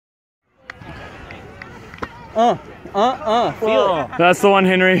Feel it. That's the one,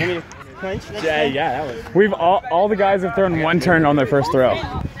 Henry. Yeah, that was. We've all the guys have thrown one turn on their first throw,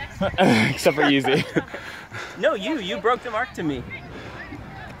 except for Easy. No, you broke the mark to me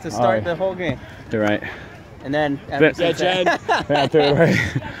to start the whole game. You're right. And then yeah, Jen. Yeah, I threw it right.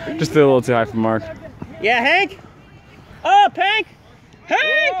 Just threw a little too high for Mark. Yeah, Hank. Up, Hank.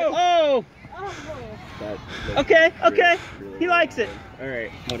 Hank. Oh. Okay. He likes it. All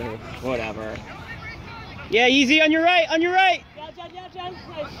right, whatever. Yeah, Easy on your right. Yeah, Jen.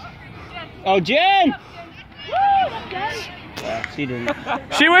 Oh, Jen. Yeah, she didn't.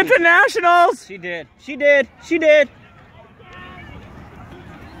 She went to nationals. She did.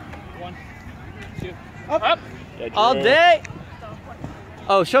 1, 2, up. All day.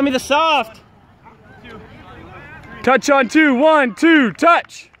 Oh, show me the soft. Touch on 2, 1, 2,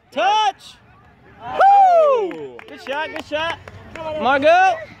 touch. Touch. Woo! Good shot.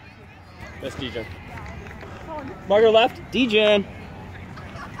 Margot. That's DJ. Margot left. DJ.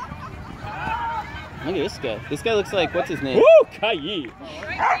 Look at this guy. This guy looks like, what's his name? Woo! Kai.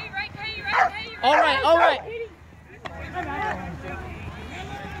 All right.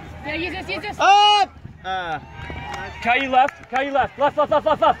 Yeah, use this. Up! Kai left. Left.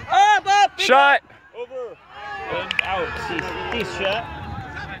 Up! Shot. Over. And out. Jeez, shot.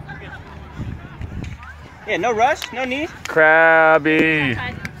 Yeah, no rush, no need. Krabby.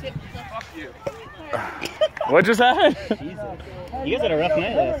 Fuck you. What just happened? Jesus. You guys had a rough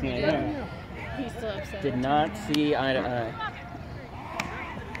night last night, huh? He's still upset. Did not see eye to eye.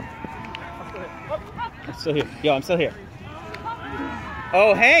 I'm still here. Yo, I'm still here.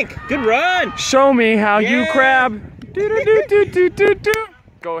 Oh, Hank, good run. Show me how you Yeah. crab. Do.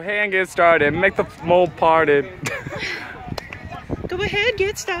 Go ahead and get started. Make the mold parted. Go ahead,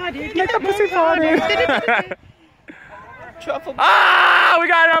 get started. Make the pussy parted. Truffle We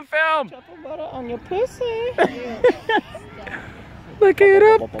got it on film. butter on your pussy. Lick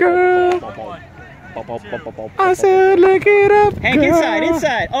it up, girl. I said lick it up, girl. Hank,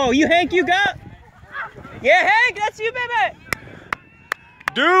 inside. Oh, Hank, you got. Yeah, Hank, that's you, baby.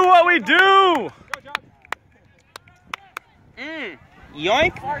 Do what we do.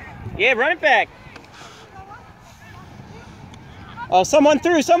 Yoink. Yeah, run it back. Oh, someone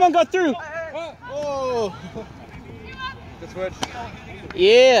go through. Oh. Good switch.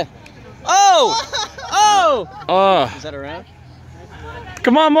 Yeah. Oh. Is that around?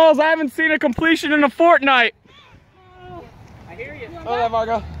 Come on, Moles. I haven't seen a completion in a fortnight. I hear you. Oh, that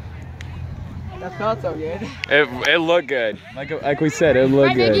Margot. That's not so good. It looked good. Like we said, it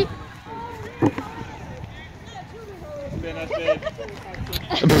looked good.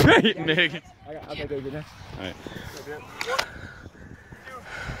 Nick. I'll take it now. All right.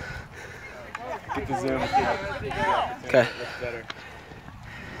 Get the zoom. Okay. That's better.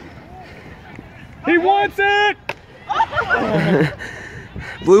 He wants it.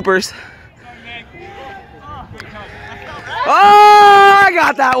 Bloopers. Oh, I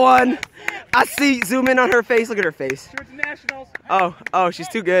got that one. I see. Zoom in on her face. Look at her face. Oh, she's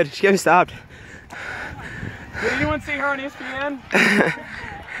too good. She can't be stopped. Did anyone see her on ESPN?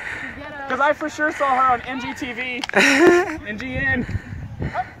 Because I for sure saw her on NGTV. NGN.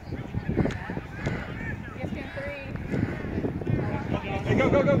 Hey, go.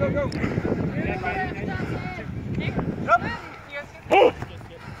 Oh!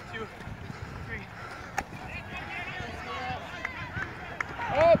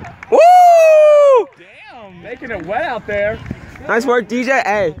 Woo! Damn, making it wet out there. Nice work, DJ.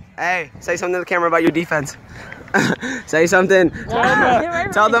 Hey, say something to the camera about your defense. Say something.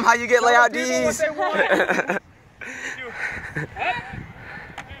 Tell them how you get layout Ds.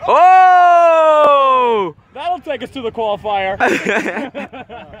 Oh! That'll take us to the qualifier.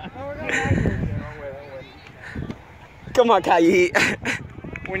 Come on, Kai.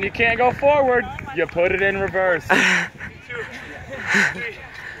 When you can't go forward, you put it in reverse. 2, 3,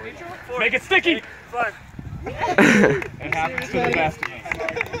 4. Make it sticky. 8, 5. It happens to the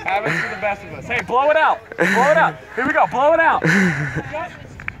best of us. Hey, blow it out. Here we go. Blow it out.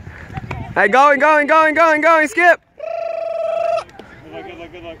 Hey, going, Skip.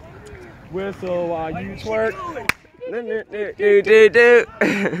 Good luck. Whistle while you twerk. Do.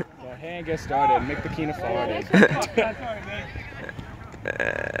 Go ahead and get started. Make the Kina forward.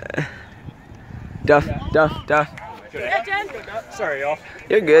 Duff. Yeah, Jen. Sorry, y'all.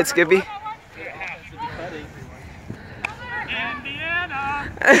 You're good, Skippy. Indiana.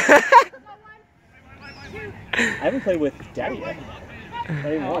 I haven't played with Daddy yet. Not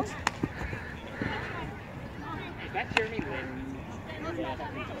even once. Is that Jeremy Lin? Or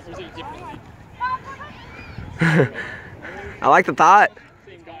is it a different league? I like the thought.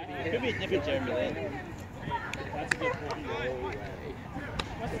 Same guy. Could be a different Jeremy Lin.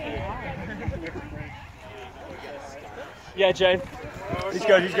 Yeah, Jane. He's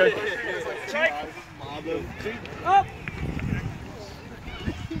good, he's good. Up!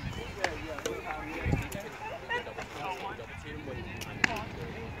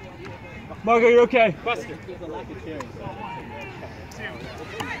 Margo, you're okay. Oh,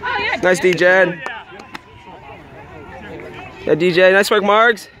 yeah. Nice, DJ. Yeah, DJ. Nice work,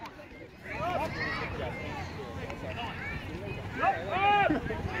 Margs.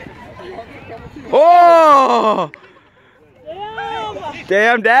 Oh!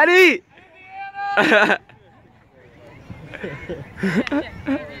 Damn, Daddy!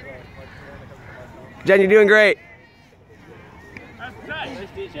 Jen, you're doing great.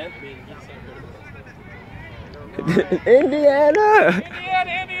 Indiana!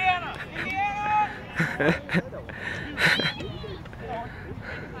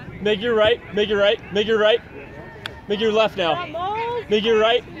 Make your right, make your right, make your right. Make your left now. Make your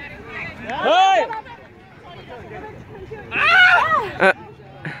right. Hey!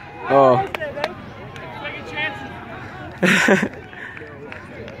 Oh.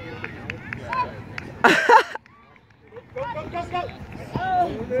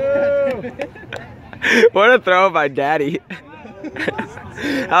 What a throw by Daddy.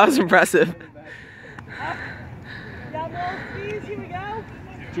 That was impressive.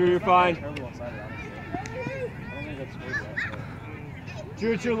 Drew, you're fine.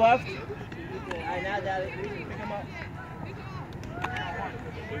 Drew, it's your left.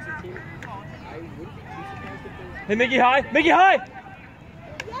 Hey, Mickey high! Mickey high!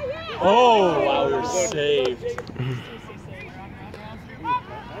 Oh, wow, you're saved.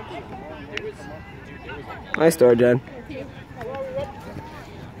 Nice throw, Jen.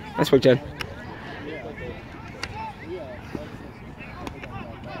 Nice work, Jen.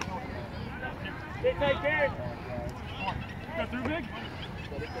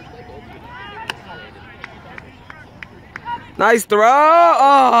 Nice throw!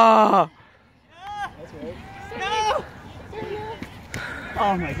 Oh!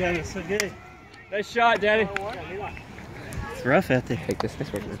 Oh my god, it's so good. Nice shot, Daddy. It's rough out there. Take this.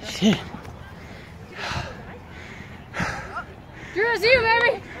 Nice work, man. Shit. Drew, it's you,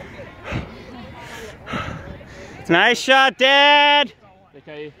 baby. Nice shot, Dad.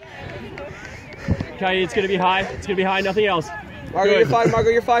 Okay. Okay, it's gonna be high. It's gonna be high, nothing else. Margo, you're fine. Margo,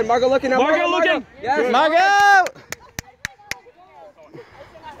 you're fine. Margo looking. Margo looking. Yes. Margo!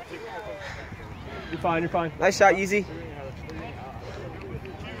 You're fine, you're fine. Nice shot, Yeezy.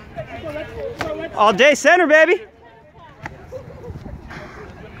 All day center, baby.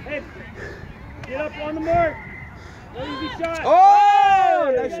 Hey, get up on the mark. No easy shot.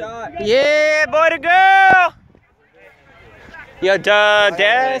 Oh! Nice shot. Yeah, boy to girl. Yo,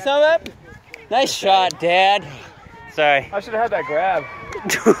 Dad, sum up. Nice shot, Dad. Sorry. I should have had that grab.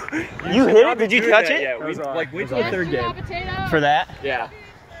 You hit it? Did you touch it? Yeah, wait till the third game. For that? Yeah.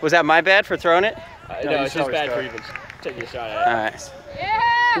 Was that my bad for throwing it? No, it's just bad for even taking a shot at it. All right.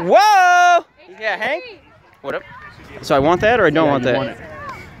 Yeah. Whoa! Yeah, Hank? What up? So I want that or I don't want that? want it.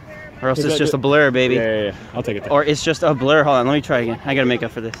 Or else it's just a blur, baby. Yeah. I'll take it. Or it's just a blur. Hold on, let me try again. I gotta make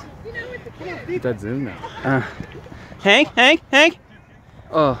up for this. That zoom now. Hank?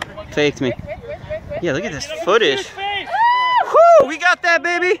 Oh, faked me. Yeah, look at this footage. Woo! We got that,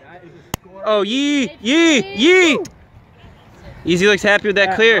 baby! Oh, yee! Easy looks happy with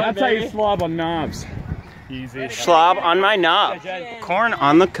that clear. That's how you slob on knobs. Easy. Slob on my knob. Corn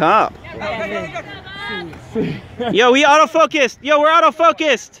on the cob. Yo, we autofocused. Yo, we're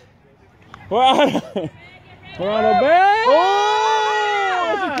autofocused. We're on a bed.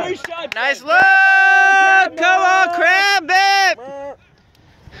 Oh! That's a great shot. Nice look! Come on, crab it!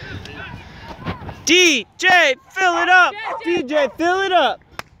 DJ, fill it up! DJ, fill it up!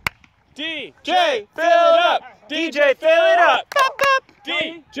 DJ, fill it up! DJ, fill it up! Pop, pop.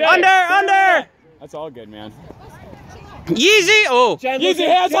 DJ. Under! That's all good, man. Yeezy! Oh! Yeezy,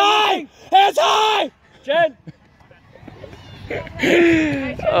 hands high! Hands high! Jen!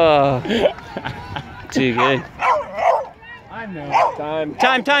 Oh. Too good. I know. Time.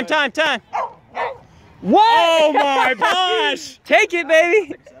 What? Oh my gosh! Take it,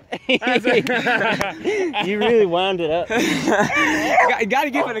 baby! You really wound it up. Gotta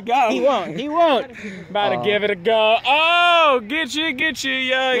give it a go. He won't. About to give it a go. Oh, get you,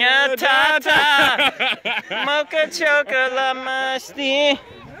 Ya ta. Mocha chocolate masti.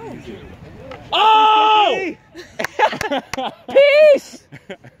 Oh! Peace.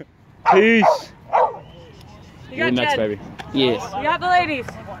 You got next, Jen. baby. Yes. You got the ladies.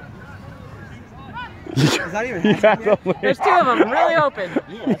 Is that even happening yet? There's two of them, really open.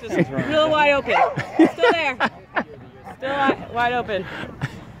 Really wide open. Still there. Still wide open.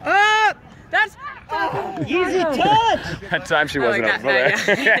 That's Easy touch. That time she wasn't up for that.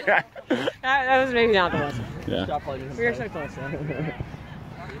 that. That was maybe not the one. Yeah. We were so close.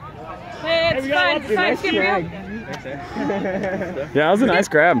 Hey, it's fine. It's fine. It's getting real. Yeah, that was a nice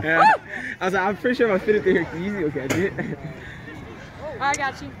grab. Yeah. I was like, I'm pretty sure if I fit it through here, easy. Okay, I did it. I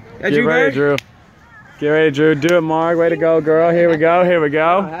got you. Yeah, Get ready, Drew. Get ready, Drew. Do it, Mark. Way to go, girl. Here we go. Here we Oh,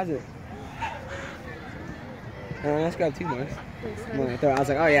 go. has it? Let's grab 2 more. I was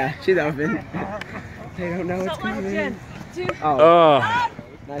like, oh yeah, she's open. They don't know what's coming. Oh,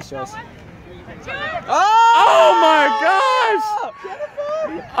 nice choice. Oh my gosh!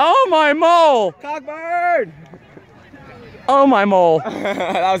 Oh my mole! Cockbird! Oh my mole!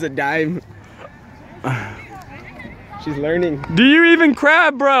 That was a dime. She's learning. Do you even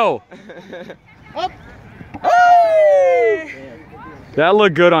crab, bro? Oh! That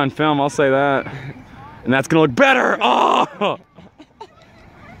looked good on film, I'll say that. And that's gonna look better! Oh!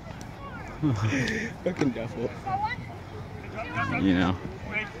 Fucking duffel. You know.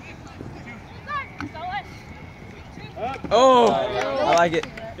 Oh! I like it.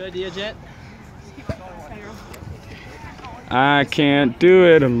 Good idea, Jet. I can't do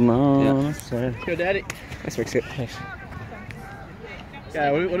it alone. Yeah. Go, Daddy. Let's fix it. Yeah,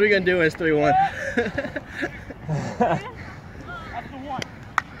 what are we gonna do when it's 3-1?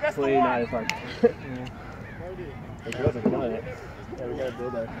 Hopefully not as hard. The girls are killing it. Yeah, we gotta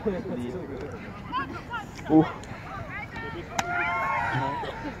build that. Ooh.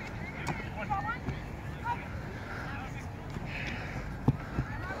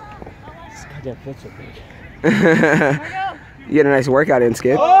 This goddamn foot's so big. You get a nice workout in,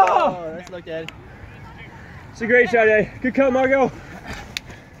 Skip. Oh, nice look, Daddy. It's a great shot, eh? Good cut, Margo.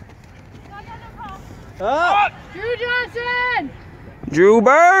 Oh! Drew Johnson! Drew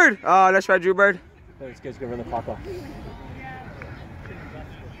Bird! Oh, that's right, Drew Bird. This kid's gonna run the clock off.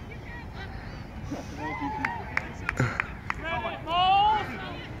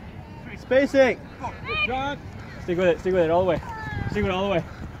 Spacing! John! Stick with it all the way. Stick with it all the way.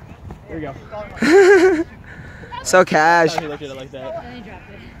 There we go. So cash. He looked at it like that. And he dropped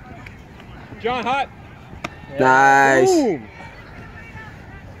it. John, hot! Nice. Boom.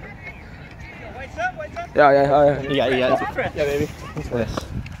 Yeah. You got it. Yeah, baby. Yes.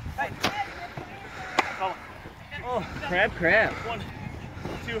 Oh, Crab. 1,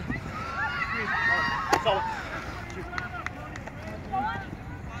 2, 3. Solid.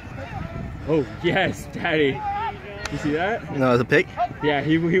 Oh, yes, Daddy. You see that? No, it's a pick. Yeah,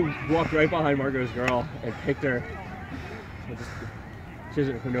 he walked right behind Margot's girl and picked her. She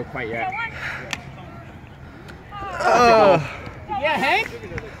doesn't know quite yet. Oh. Yeah, Hank?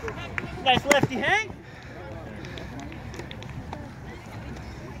 Nice lefty, Hank.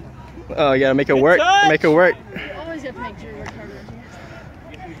 Oh, you gotta make it work. touch. Make it work. You always have to make Drew work harder.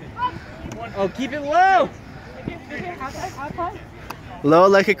 Oh, keep it low. Low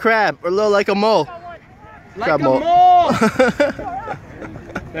like a crab or low like a mole. Like Crab a mole. mole.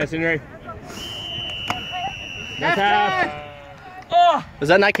 Nice, Henry. That's half. Does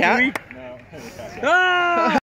that not count? Ah!